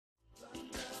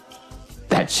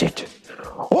That's it.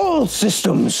 All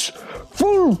systems,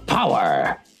 full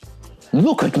power.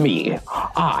 Look at me.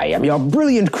 I am your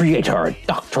brilliant creator,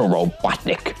 Dr.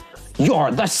 Robotnik.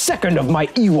 You're the second of my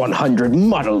E100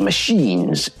 model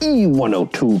machines,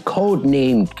 E102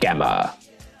 codenamed Gamma.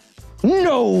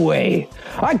 No way!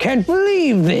 I can't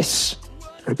believe this!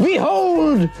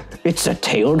 Behold! It's a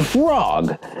tailed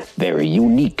frog. Very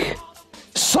unique.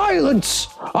 Silence!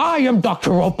 I am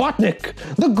Dr. Robotnik,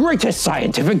 the greatest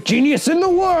scientific genius in the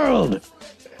world!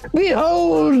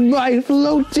 Behold my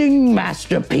floating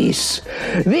masterpiece,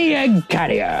 the Egg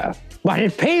Carrier. But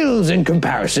it pales in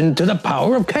comparison to the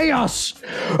power of chaos.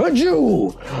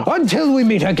 Adieu, until we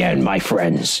meet again, my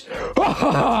friends. Ha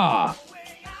ha ha!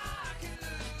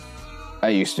 I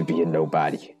used to be a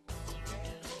nobody.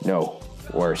 No,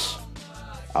 worse.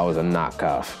 I was a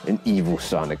knockoff, an evil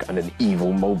Sonic on an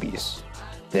evil Mobius.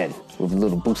 Then, with a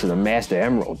little boost of the Master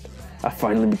Emerald, I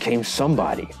finally became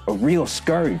somebody, a real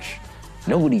scourge.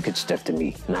 Nobody could step to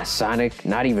me, not Sonic,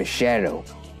 not even Shadow,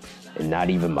 and not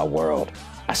even my world.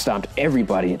 I stomped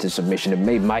everybody into submission and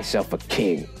made myself a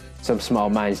king. Some small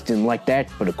minds didn't like that,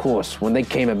 but of course, when they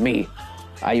came at me,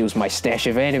 I used my stash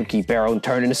of anarchy barrel and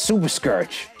turned into Super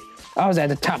Scourge. I was at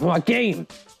the top of my game.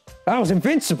 I was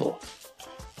invincible.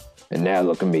 And now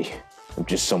look at me. I'm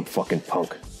just some fucking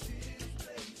punk.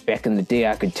 Back in the day,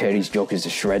 I could tear these jokers to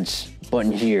shreds, but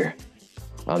in here,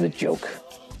 I'm the joke.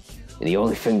 And the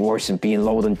only thing worse than being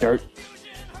lower than dirt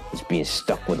is being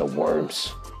stuck with the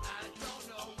worms.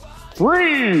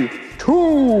 3,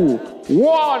 2,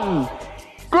 1,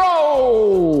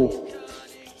 go!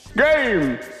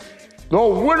 Game! The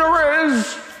winner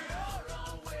is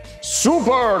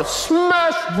Super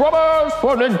Smash Bros.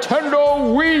 For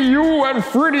Nintendo, Wii U, and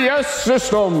 3DS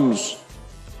systems.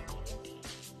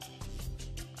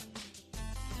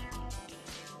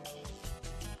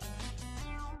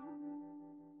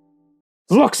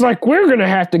 Looks like we're gonna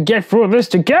have to get through this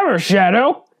together,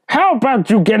 Shadow. How about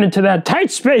you get into that tight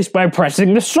space by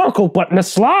pressing the circle button to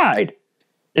slide?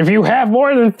 If you have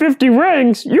more than 50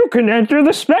 rings, you can enter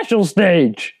the special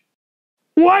stage.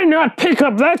 Why not pick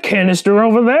up that canister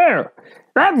over there?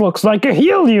 That looks like a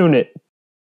heal unit.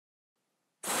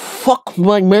 Fuck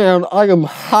my man, I am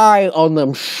high on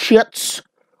them shits.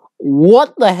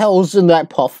 What the hell's in that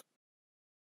puff?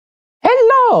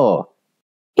 Hello!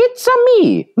 It's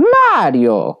me,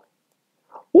 Mario.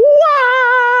 Wah!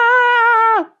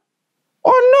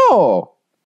 Oh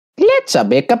no! Let's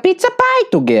make a pizza pie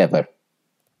together.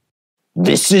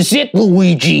 This is it,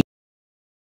 Luigi.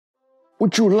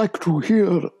 Would you like to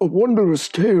hear a wondrous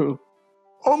tale?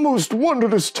 A most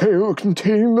wondrous tale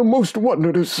containing the most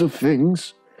wondrous of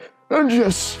things. And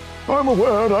yes, I'm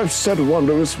aware I've said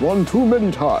wondrous one too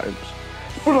many times.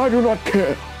 But I do not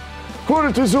care, for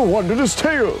it is a wondrous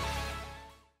tale.